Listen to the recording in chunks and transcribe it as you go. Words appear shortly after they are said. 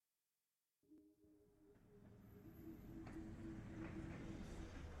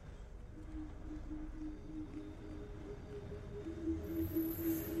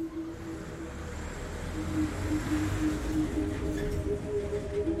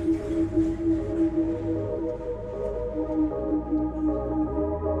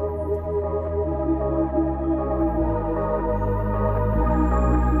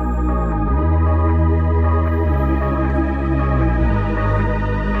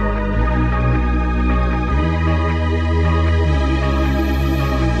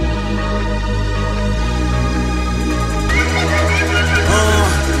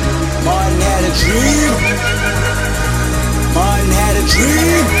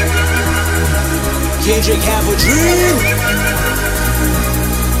Kendrick have a dream.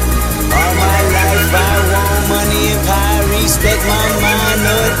 All my life I want money and power. Respect my mind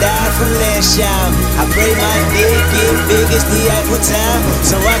or die from last child. I pray my dick get big as the Eiffel Tower,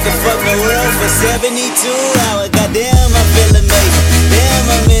 so I can fuck the world for 72 hours. Goddamn, I feel amazing. Damn,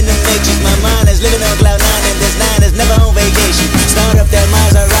 I'm in the matrix. My mind is living on cloud nine, and this nine is never on vacation. Start up that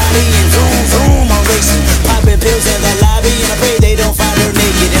Maserati and vroom vroom, I'm racing. Popping pills in the lobby, and I pray they don't find her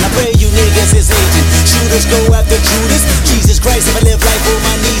naked. And I pray you niggas is aging. Shooters go after Judas. Jesus Christ, if I live life on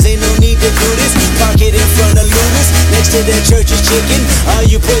my knees, ain't no need to do this. Park it in front of Lunas, next to the church is chicken. All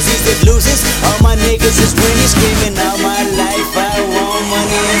you pussies is losers. All my niggas is winning, screaming all my life. I want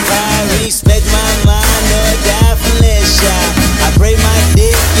money and power. Respect my mind or die from less shot. I pray my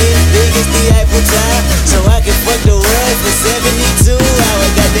dick get big as the Eiffel Tower, so I can fuck the world for 72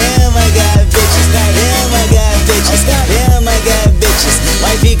 hours. Goddamn, I got bitches. Damn, I got bitches. Damn, I got bitches.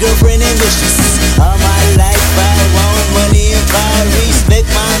 Wifey, girlfriend, and mistresses. All my life I want money and power. Respect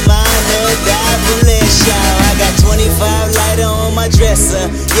my mind or die from less shot. I got 25 lighter on my dresser.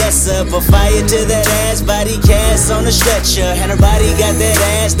 Yes sir, put fire to that ass. Body cast on a stretcher, and her body got that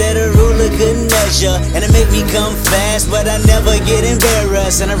ass that a ruler couldn't measure. And it make me come fast, but I never get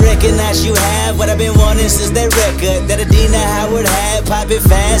embarrassed. And I recognize you have what I've been wanting since that record that Adina Howard had. Pop it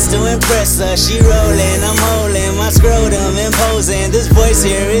fast to impress her. She rolling, I'm holding my scrotum, imposing. This voice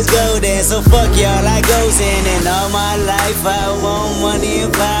here is golden, so fuck y'all, I goes in. And all my life I want money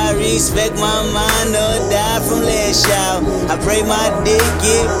and power. Respect my mind or die from less shout. I pray my dick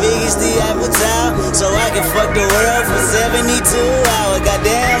get big as the Eiffel Tower, so I can fuck the world for 72 hours.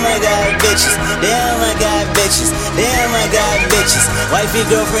 Goddamn, I got bitches. Damn, I got bitches. Damn, I got bitches. Wifey,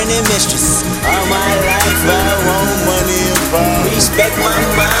 girlfriend, and mistresses. All my life I want money and power. Respect my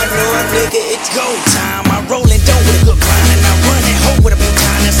mind, no nigga, it's go time. I roll and dough with a good grind, and I run and hoe with a boot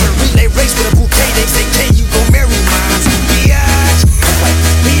time. That's a relay race with a bouquet. They say, can you go marry mine? Biatch, no way,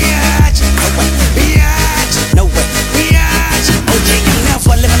 biatch, no way, biatch, no way, biatch. Okay, I'm now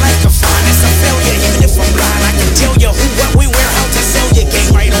for living like a fine. It's a failure, even if I'm blind. I can tell you who, what, we wear, how to sell your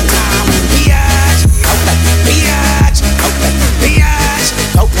game right on time. Biatch, okay, biatch, okay, biatch,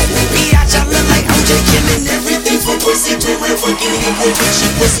 okay, biatch. I look like OJ, killing everything from pussy to motherfucking equal bitchy.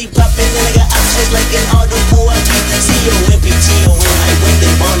 Pussy popping, and I got options like an auto Milwaukee. C-O-M-P-T-O-N, I win the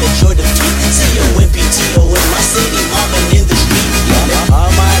ball at Jordan feet. C-O-M-P-T-O-N, my city, mobbing in the street.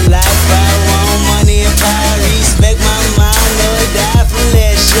 All my life I want money and power. Respect my mind or die from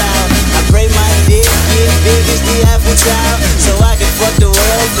less shout. I pray my dick get big as the Eiffel Tower, so I can fuck the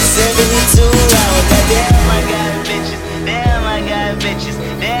world for 72 hours. Goddamn, I got bitches. Damn, I got bitches.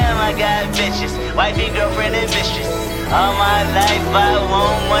 Damn, I got bitches. Wifey, girlfriend, and mistress. All my life I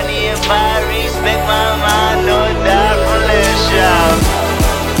want money and power. Respect my mind or die from less shout.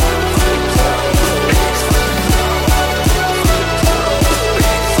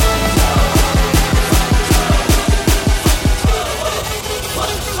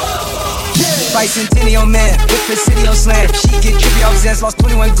 Bicentennial man, with Presidio slam. She get trippy off Zans, lost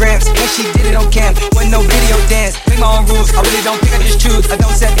 21 grams. And she did it on cam, wasn't no video dance. Make my own rules, I really don't pick, I just choose. I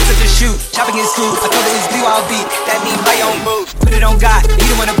don't set, it's just shoot. Chopping is cool, I told her it's BYOB. That means by your own move. Put it on God, you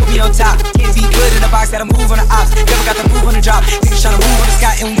the one to put me on top. Can't be good in the box, gotta move on the ops. Never got the move on the drop. Niggas tryna move on the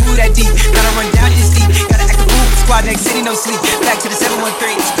sky and move that deep. Gotta run down this deep, gotta act a fool. Squad next city, no sleep. Back to the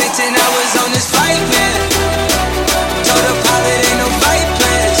 713. Spent 10 hours on this flight, man. Told the pilot ain't no flight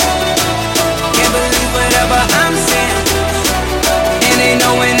plans. Can't believe whatever I'm saying, and they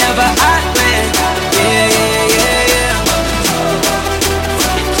know whenever I land. Yeah, yeah, yeah, yeah.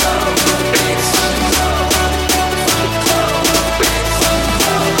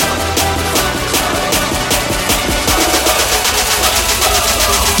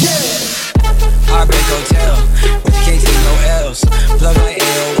 Heartbreak hotel, but you can't take no L's. Plug my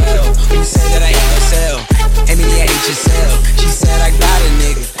AOL. Who said that I ain't no sell? Emily, I hate yourself. She said I got it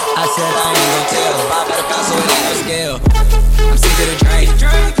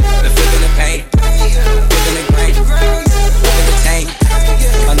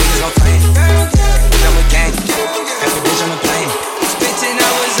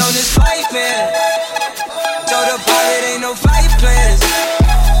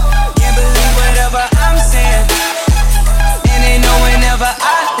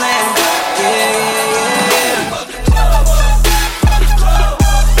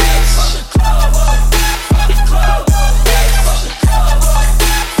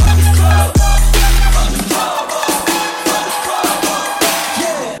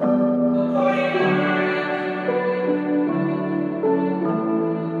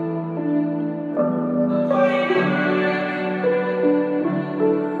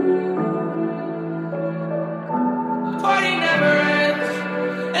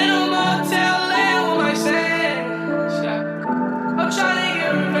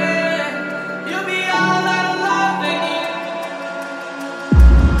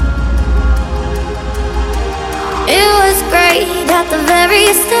afraid at the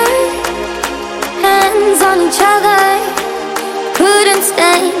very start. Hands on each other, couldn't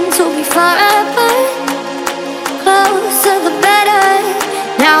stand to be far apart. Closer the better.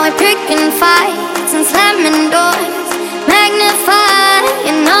 Now we're picking fights and slamming doors,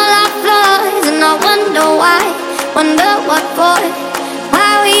 magnifying all our flaws. And I wonder why, wonder what for, why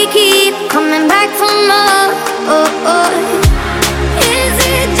we keep coming back for more. Is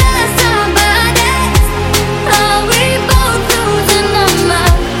it just our bodies? Are we both losing our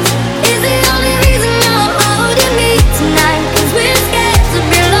minds? Is the only reason you're holding me tonight 'cause we're scared to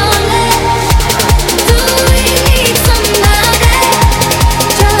be lonely? Do we need somebody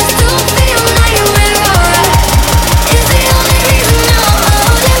just to feel like we're alright? Is the only reason you're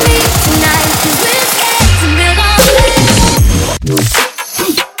holding me tonight 'cause we're scared to be lonely?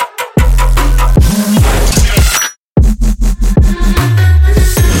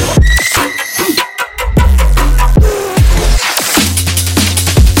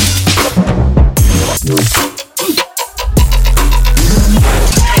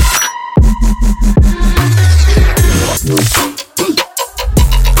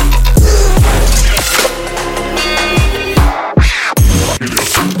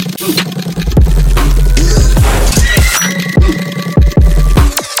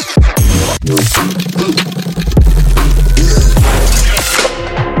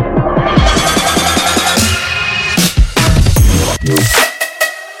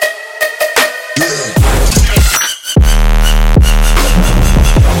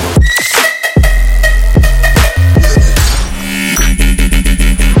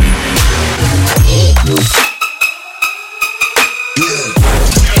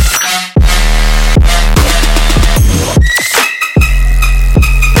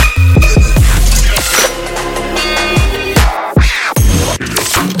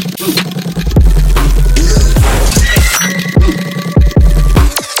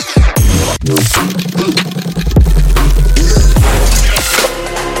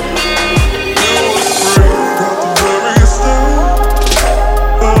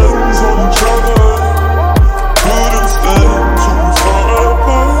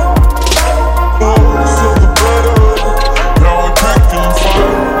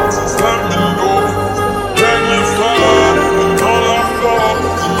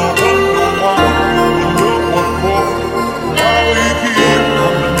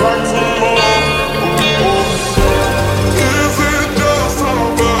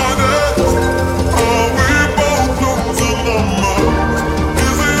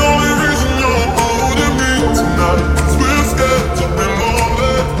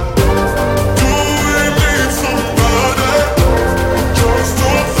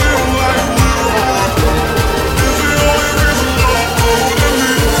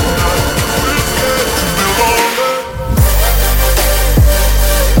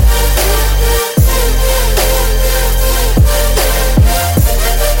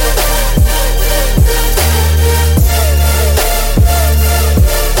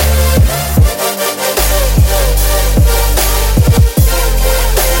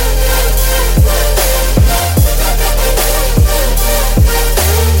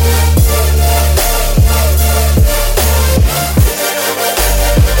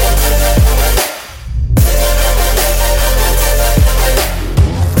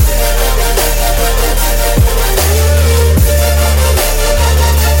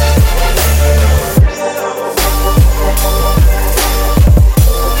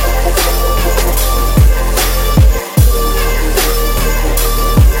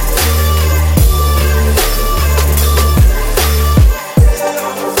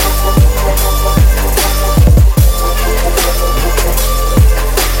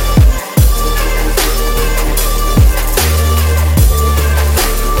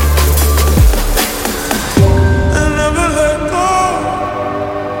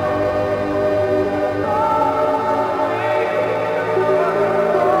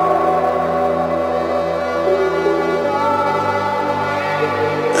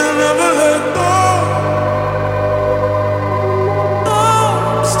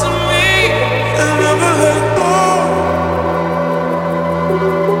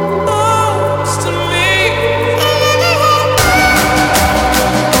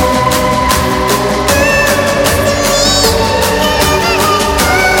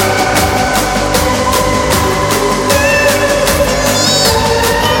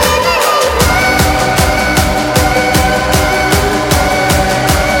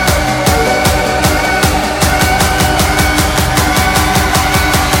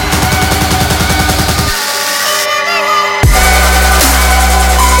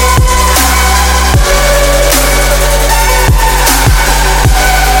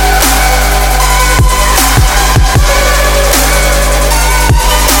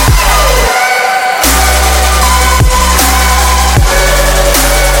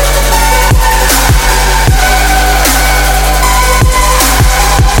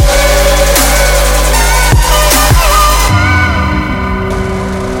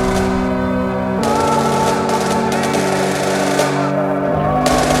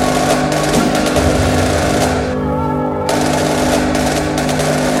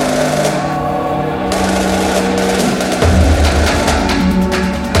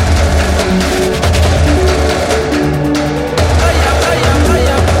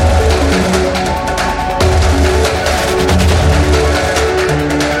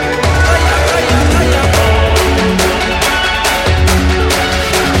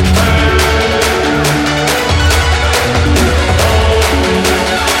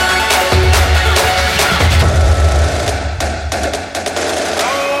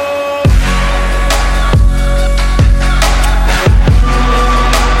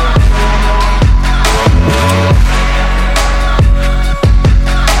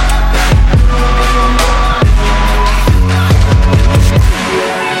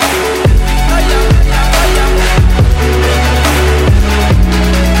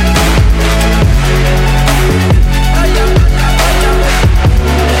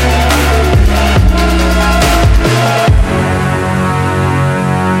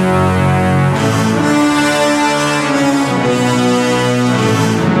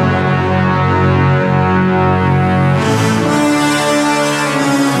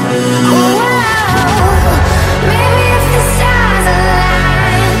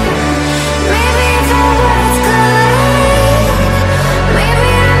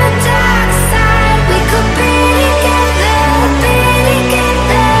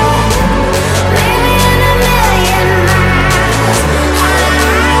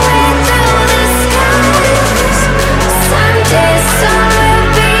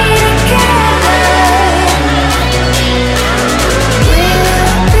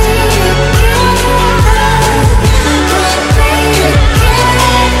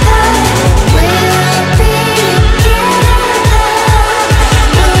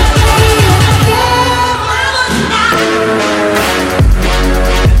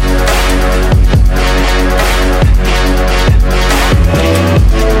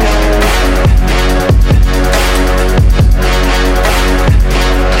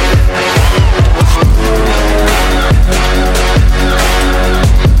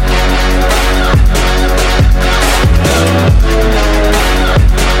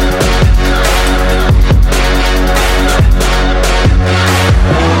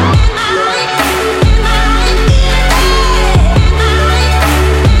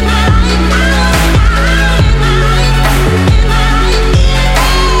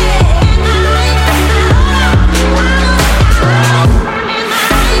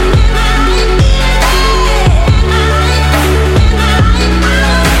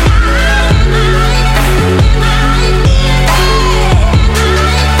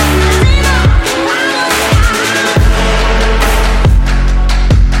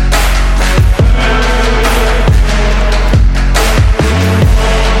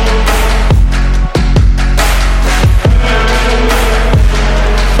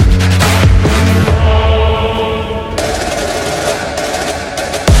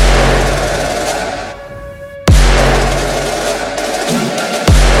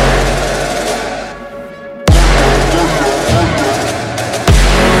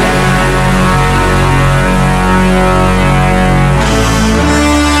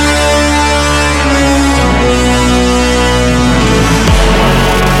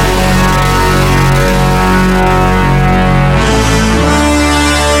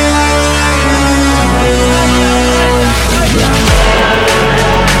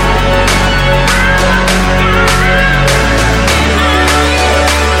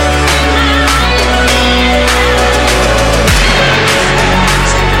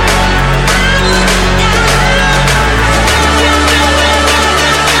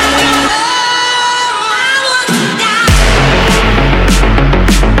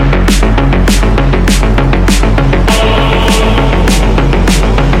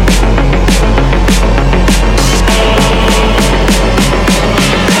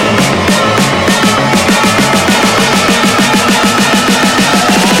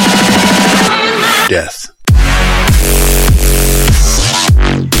 death.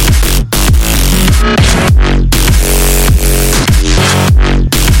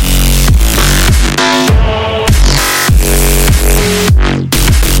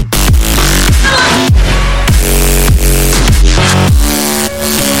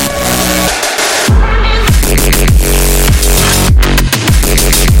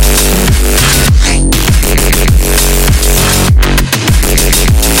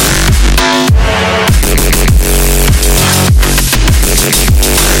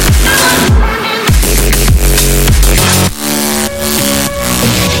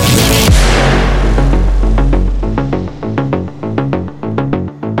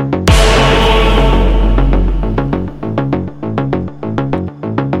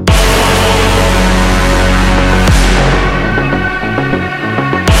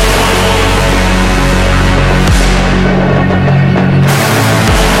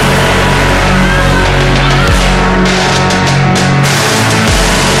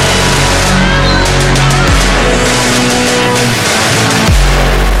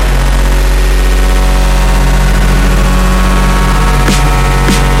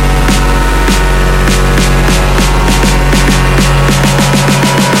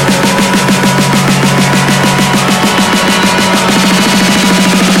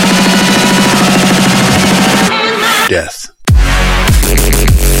 Death.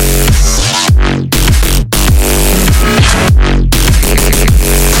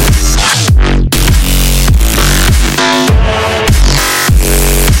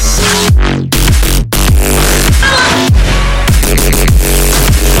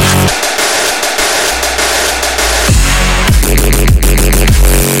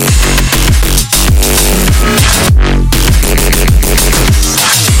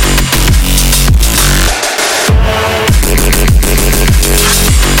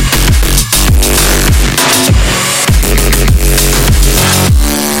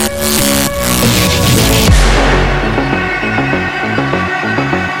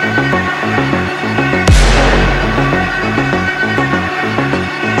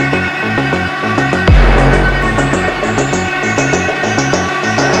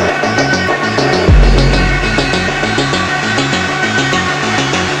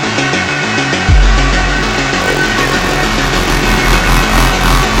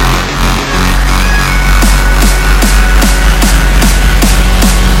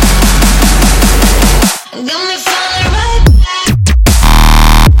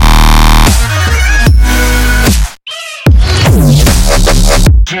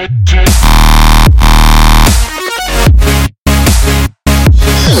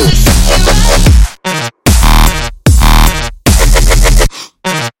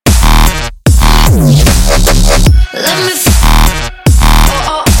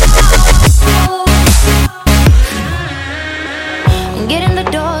 Get in the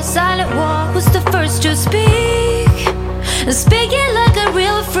door, silent walk was the first to speak. Speaking like a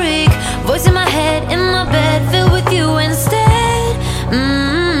real freak. Voice in my head, in my bed, filled with you instead.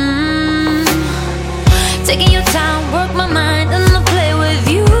 Taking your time, work my mind, and I'll play with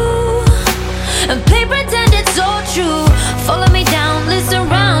you. And play pretend it's all true. Follow me down, listen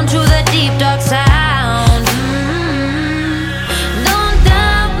round to that deep dark sound. Don't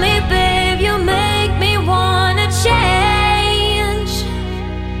doubt me, babe, you make me wanna change.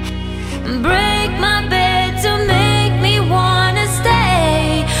 Break my bed to make me wanna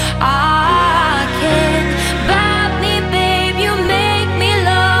stay. I can't bite me, babe, you make me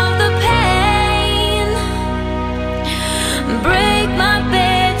love the pain. Break my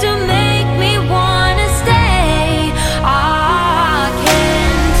bed to make me wanna stay. I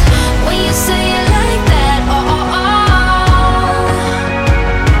can't. When you say it like that, oh, oh, oh,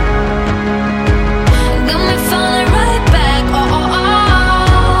 got me falling right back, oh, oh, oh.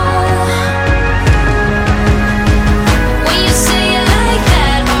 When you say it like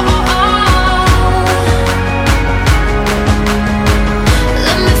that, oh, oh, oh,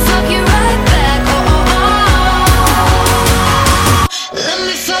 let me fuck you right back, oh, oh, oh. Let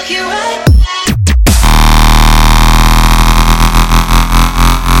me fuck you right back.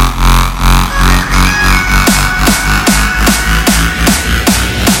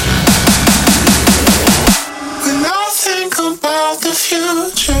 When I think about the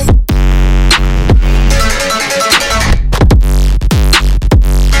future,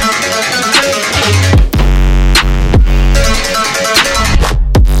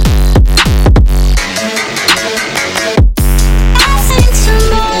 I think too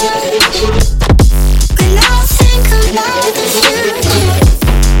much. When I think about the future,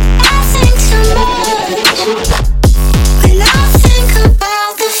 I think too much. When I think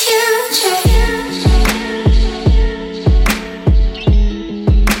about the future.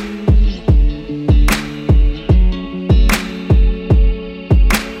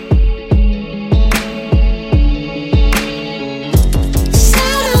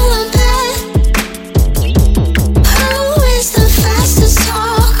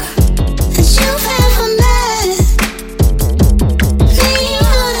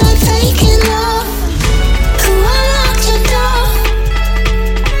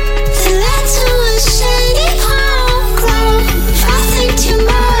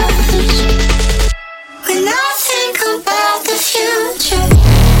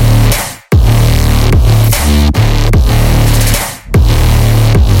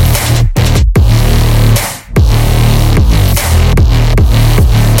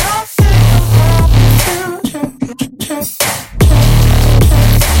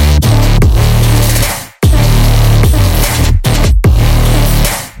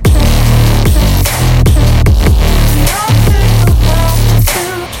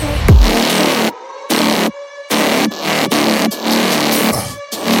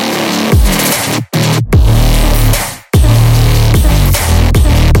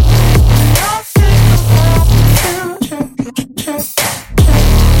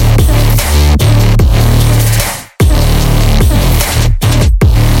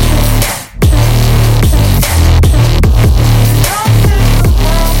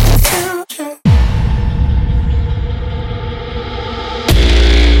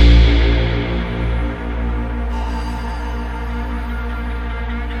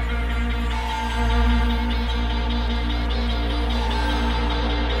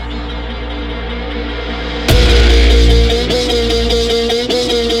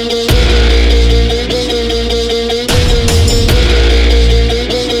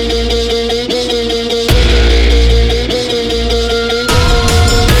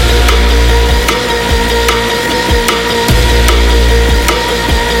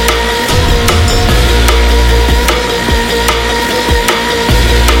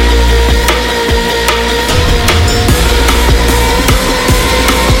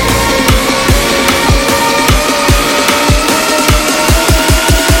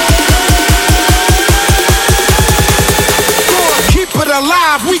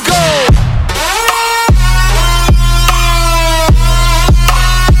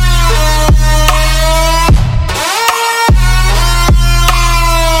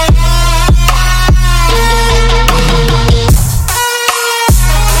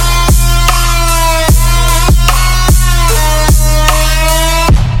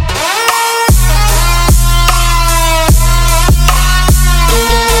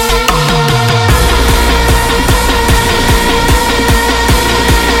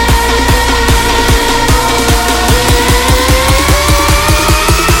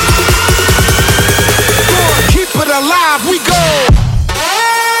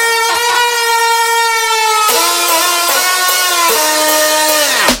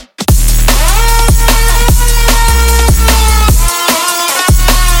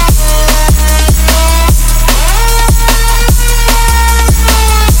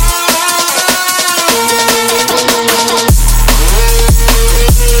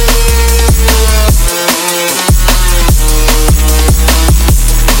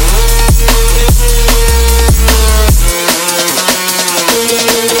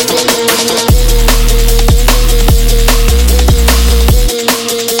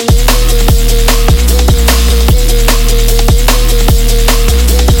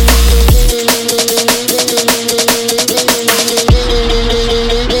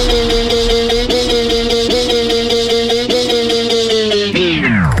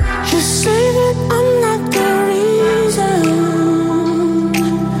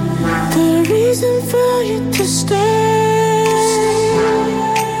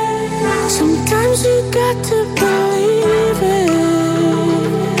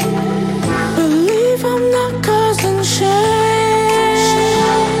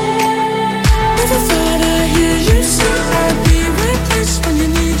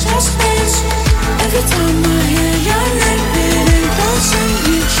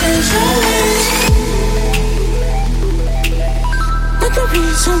 the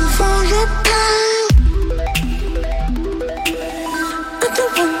reason for your pain. I'm the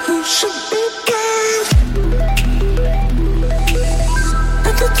one who should be blamed.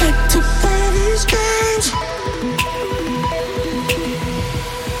 I'm the type to play these games.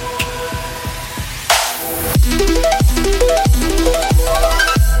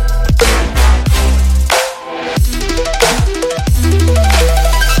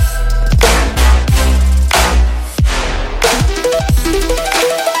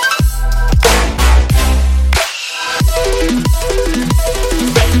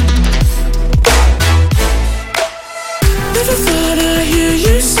 Never thought I'd hear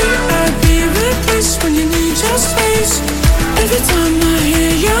you say I'd be replaced when you need your space. Every time I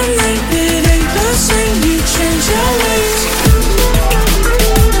hear your name, it ain't the same. You change your ways.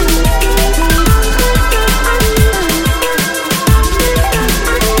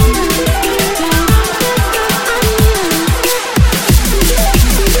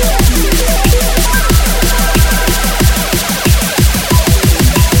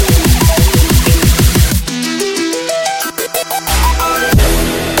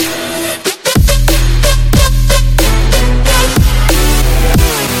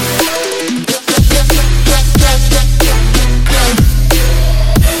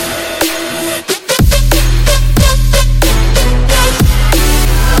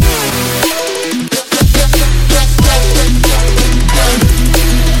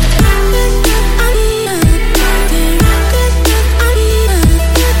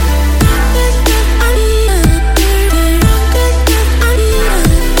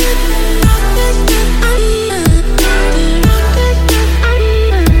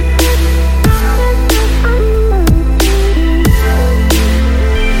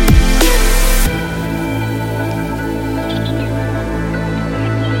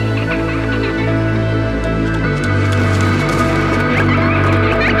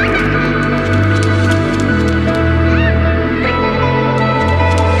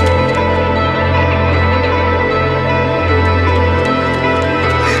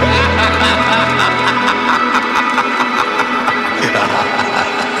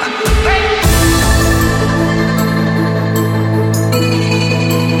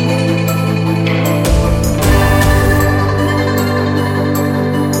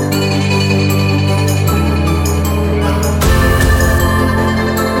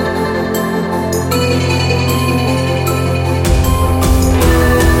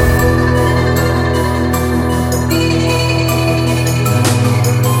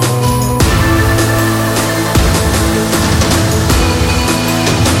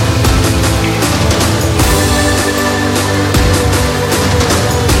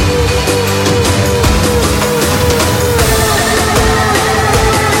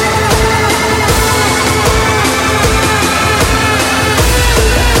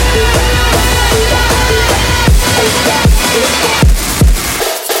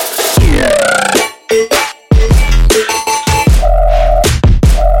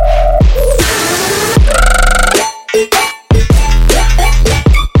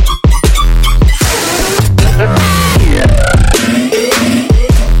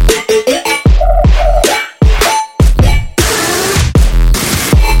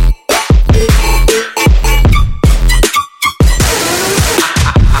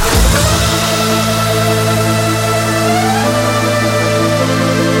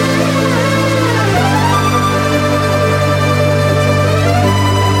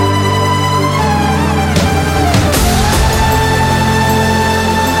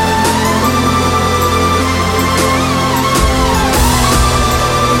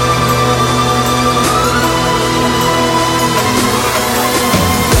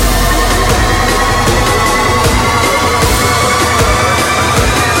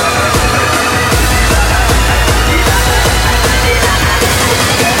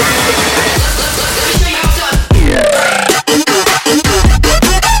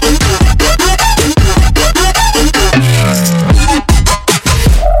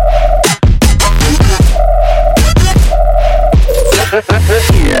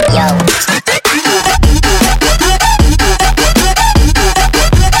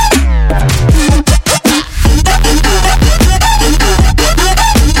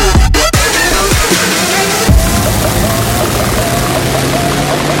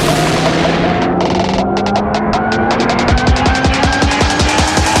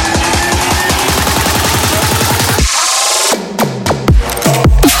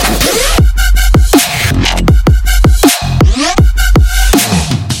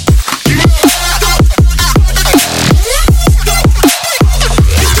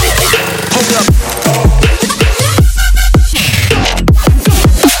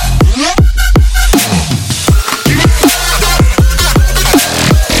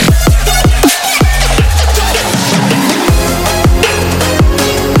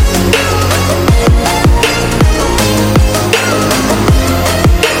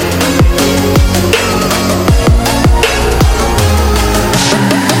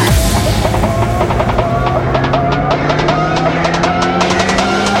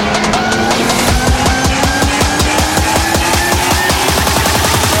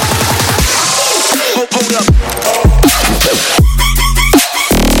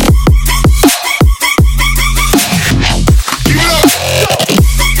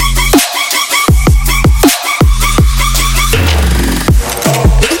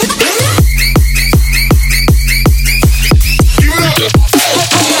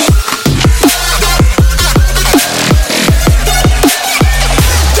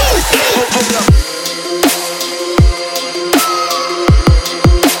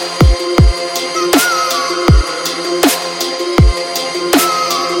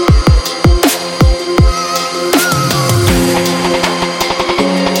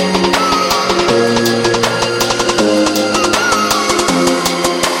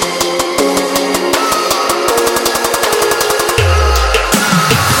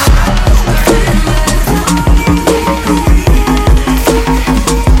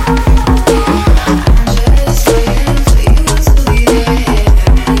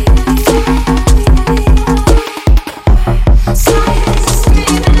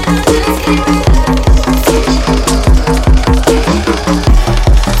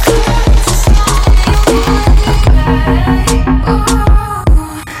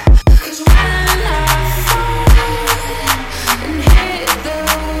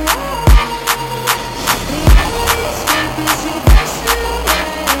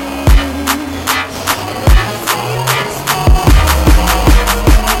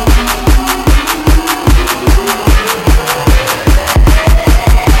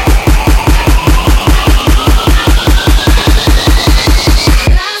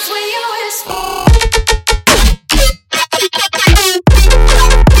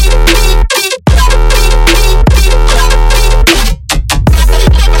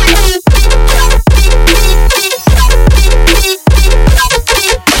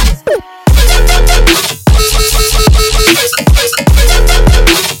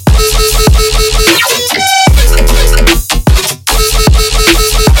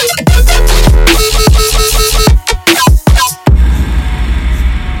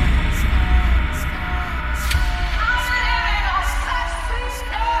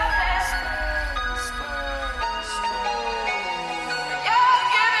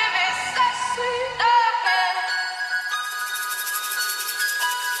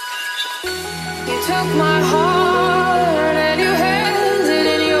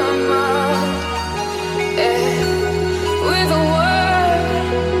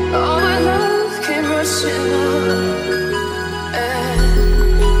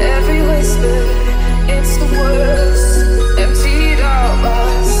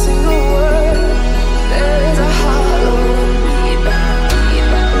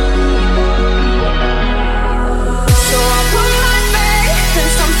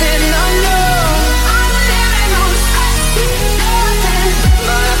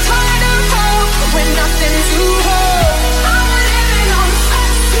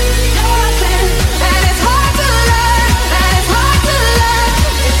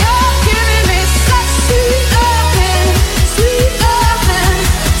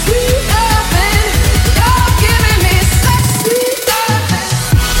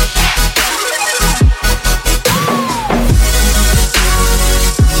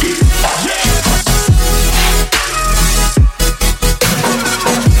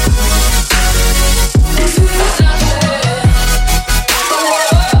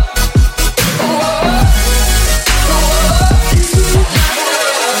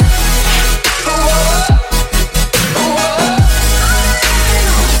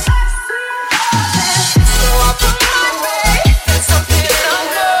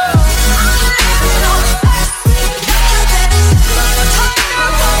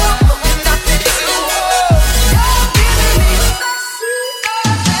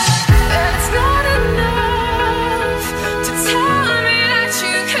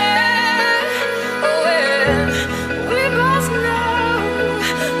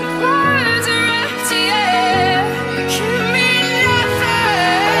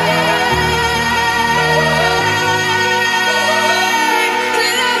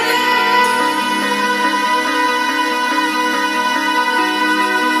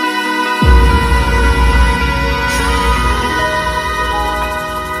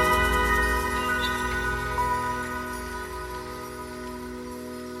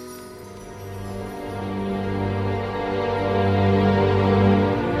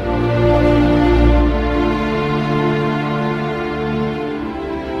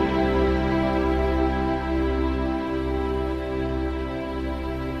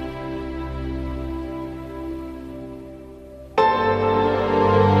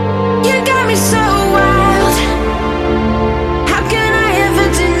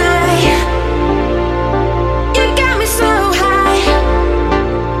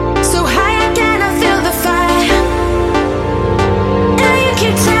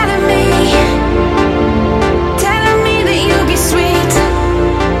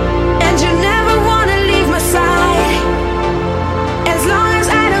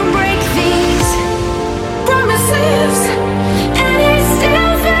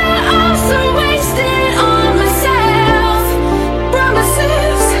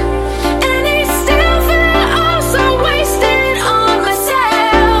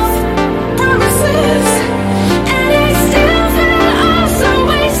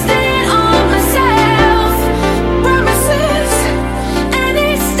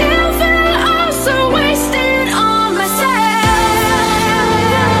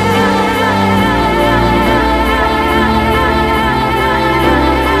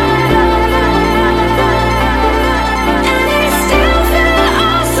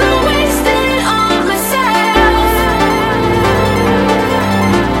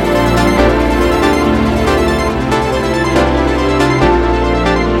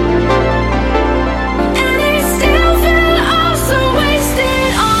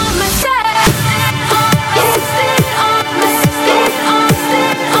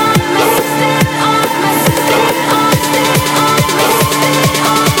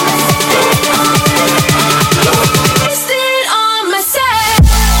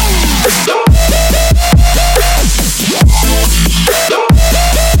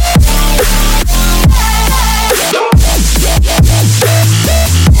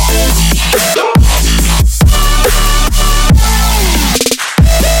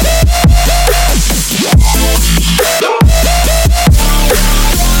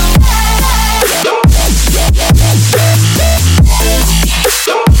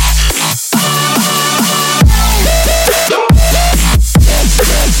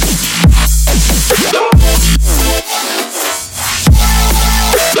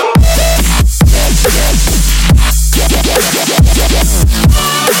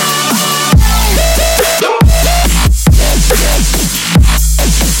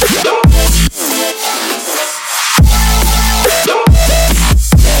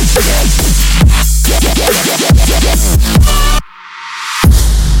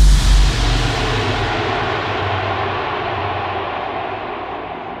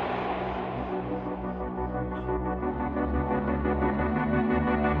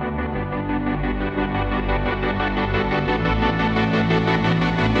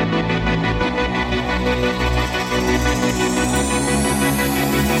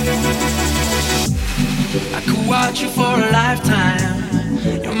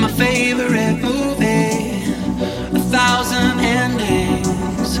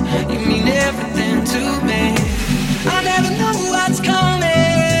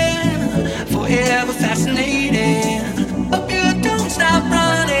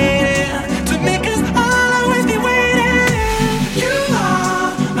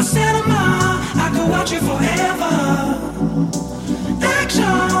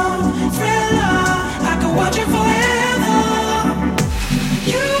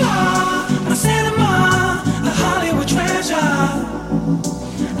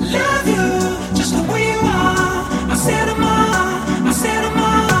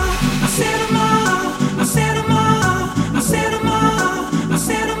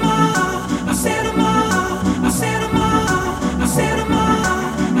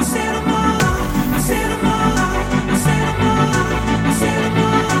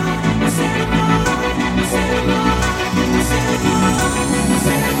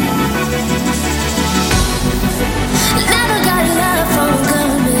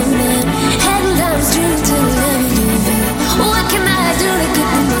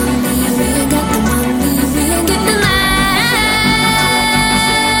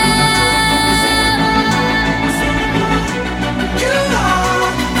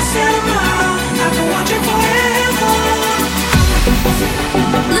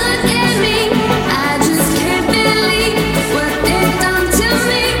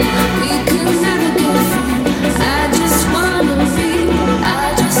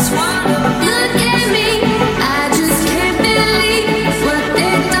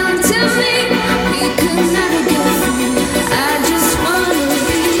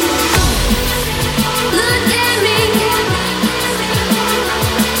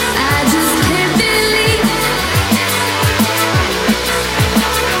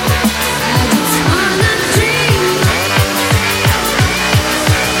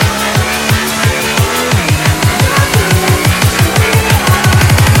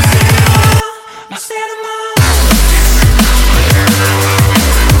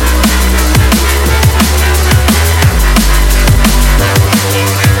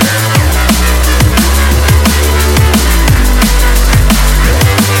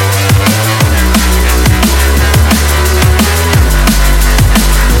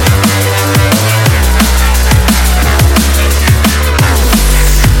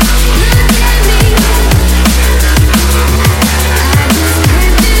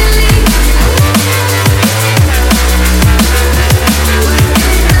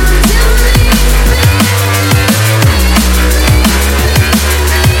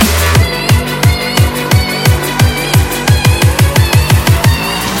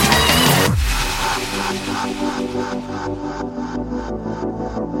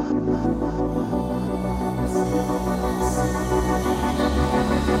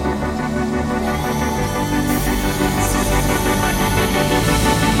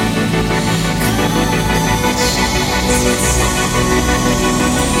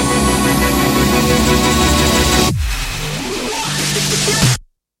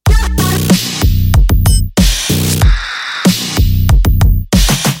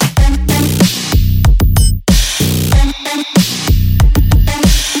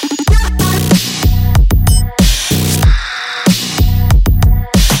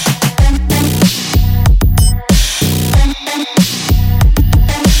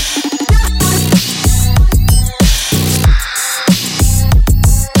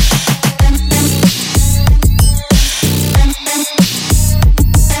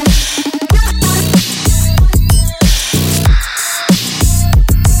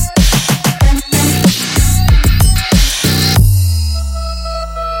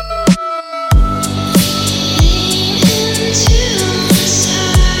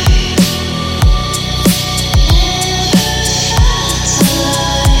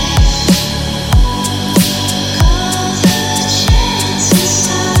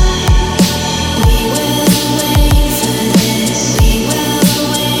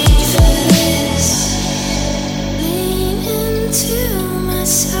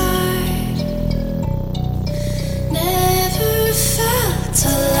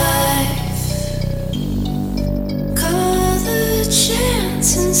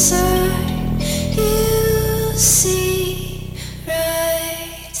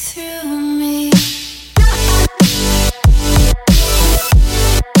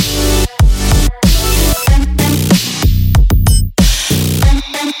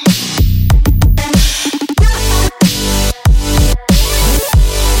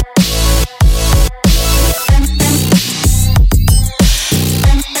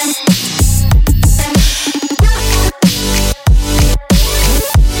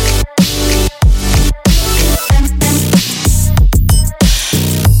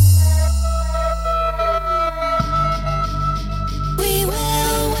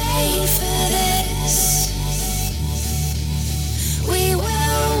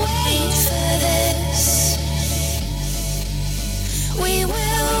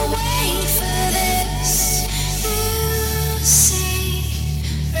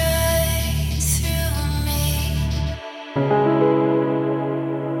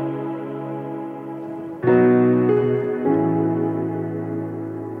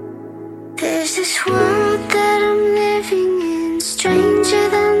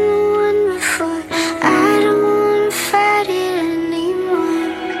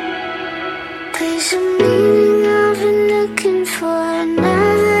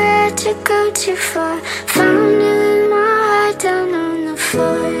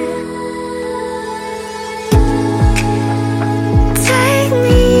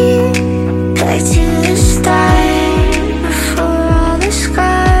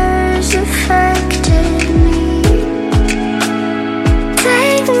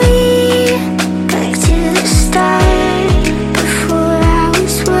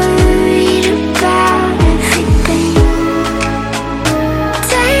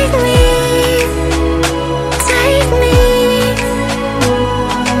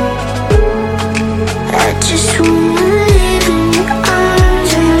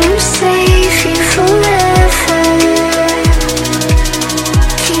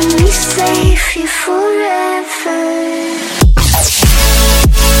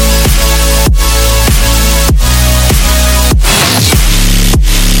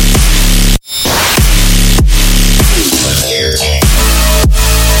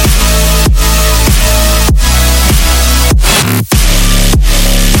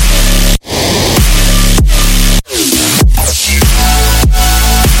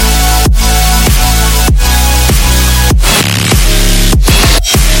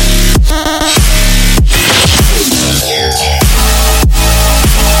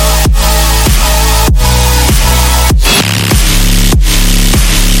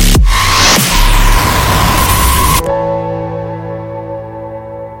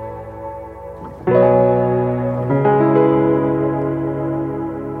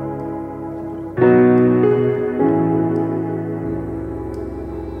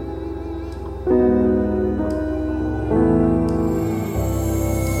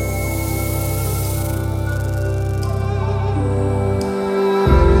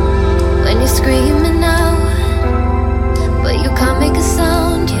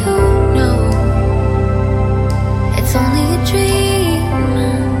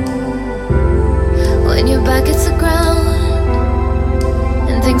 When your back hits the ground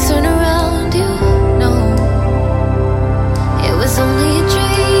and things turn around you. No, it was only a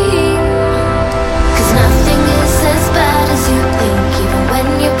dream. 'Cause nothing is as bad as you think, even when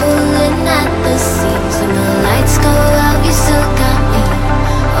you're pulling at the seams. When the lights go out, you still got me.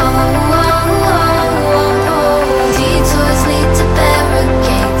 Oh, oh, oh, oh, oh. Detours lead to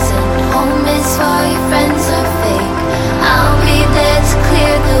barricades, and home is for your friends are fake. I'll be there to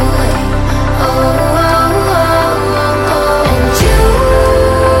clear the way. Oh, oh, oh, oh, oh. And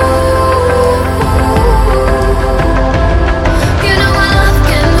you know my love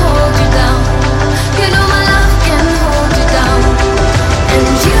can hold you down. You know my love can hold you down. And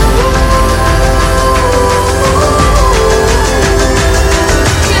you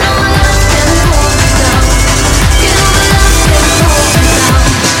know my love can hold you down. You know my love can hold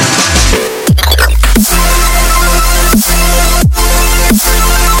you down.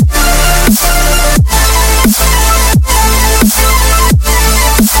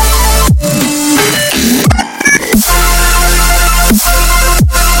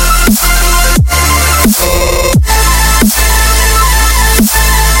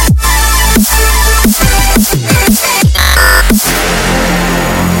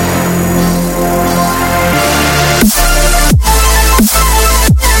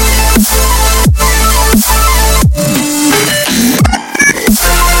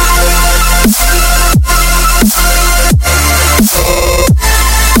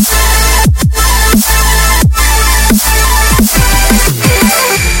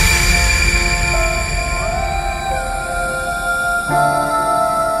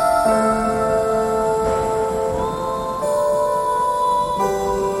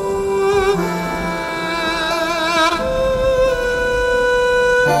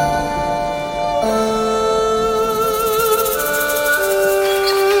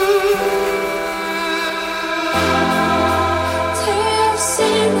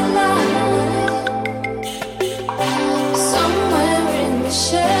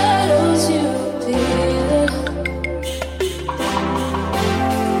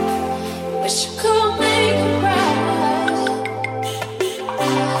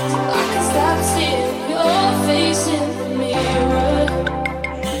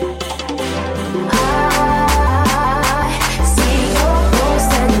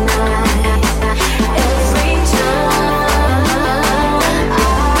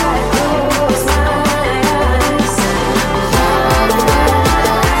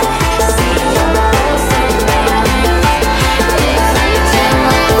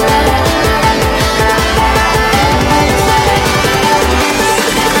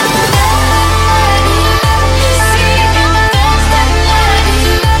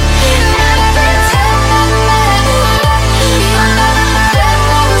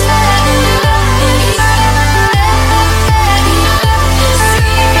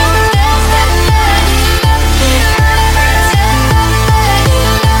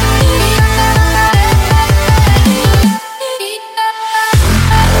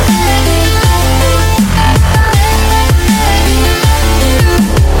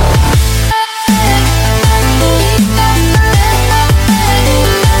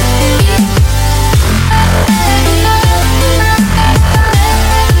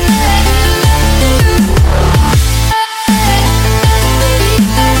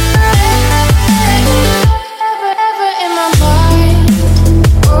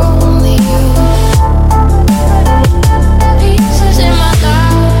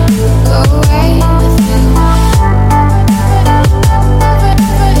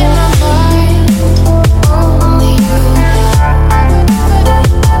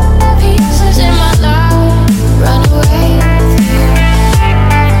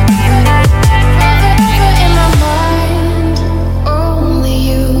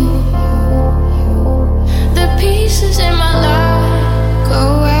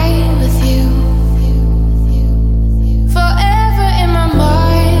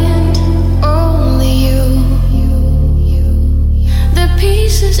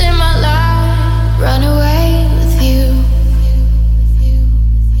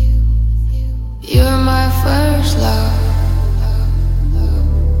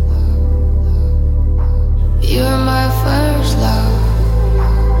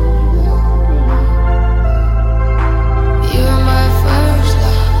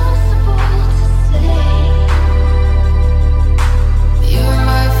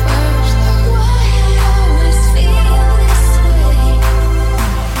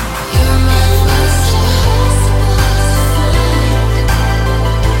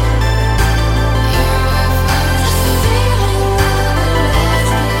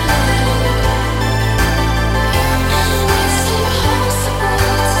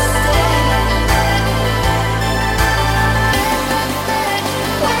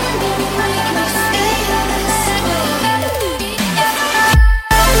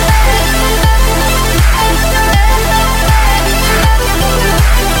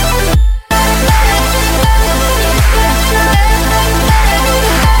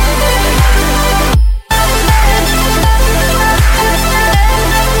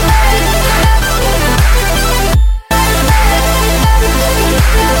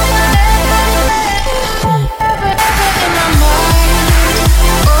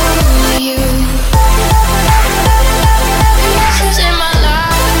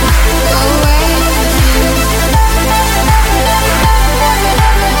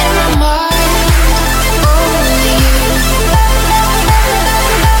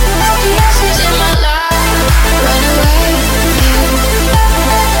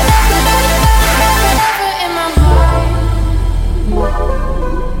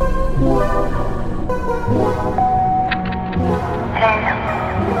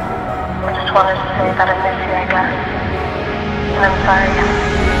 just wanted to say that I miss you, I guess. And I'm sorry.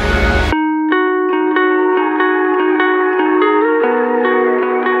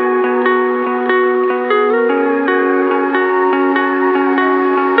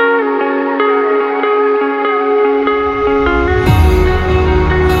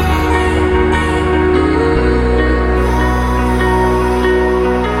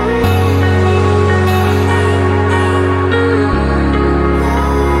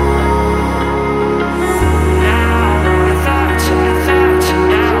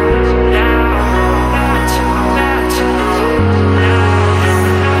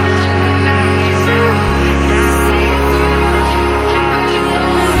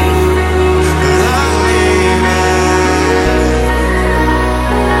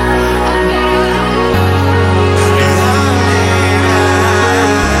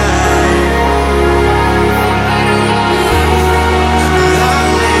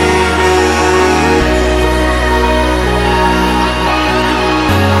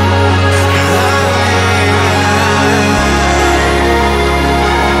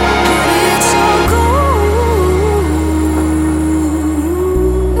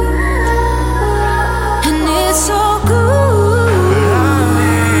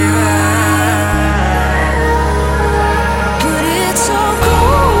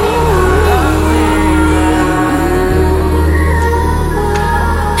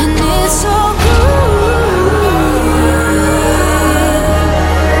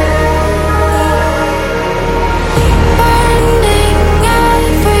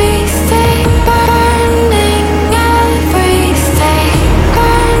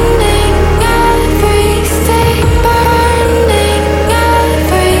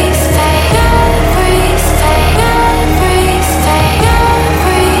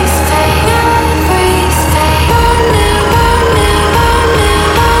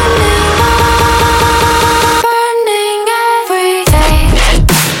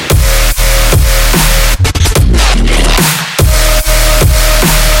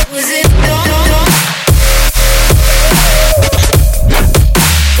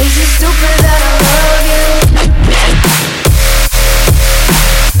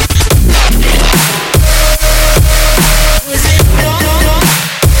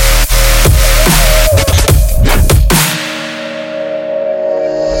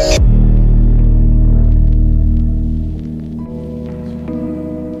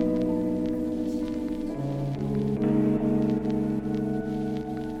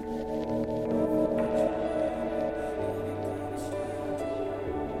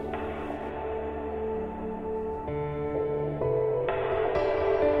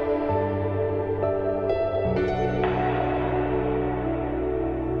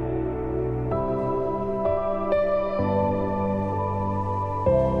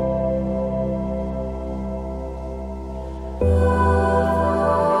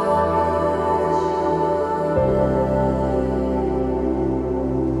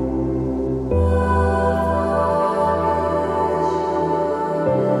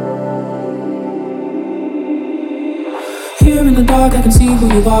 Here in the dark, I can see who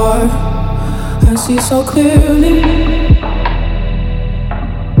you are. I see so clearly.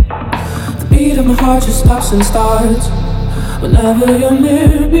 The beat of my heart just stops and starts whenever you're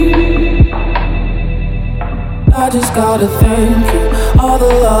near me. I just gotta thank you. All the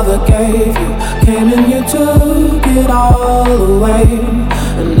love I gave you came and you took it all away.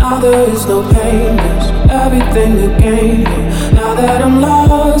 And now there is no pain, there's everything to gain. Now that I'm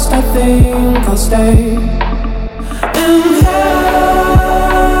lost, I think I'll stay. In hell,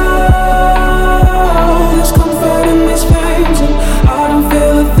 there's comfort in these flames, and I don't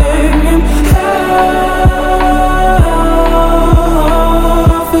feel a thing. In hell,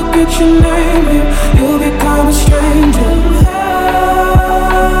 I forget your name, and you'll become a stranger. In hell,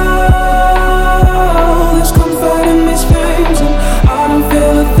 there's comfort in these flames, and I don't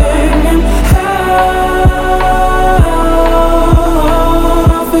feel a thing. In hell,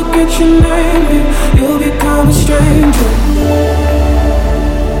 I forget your name.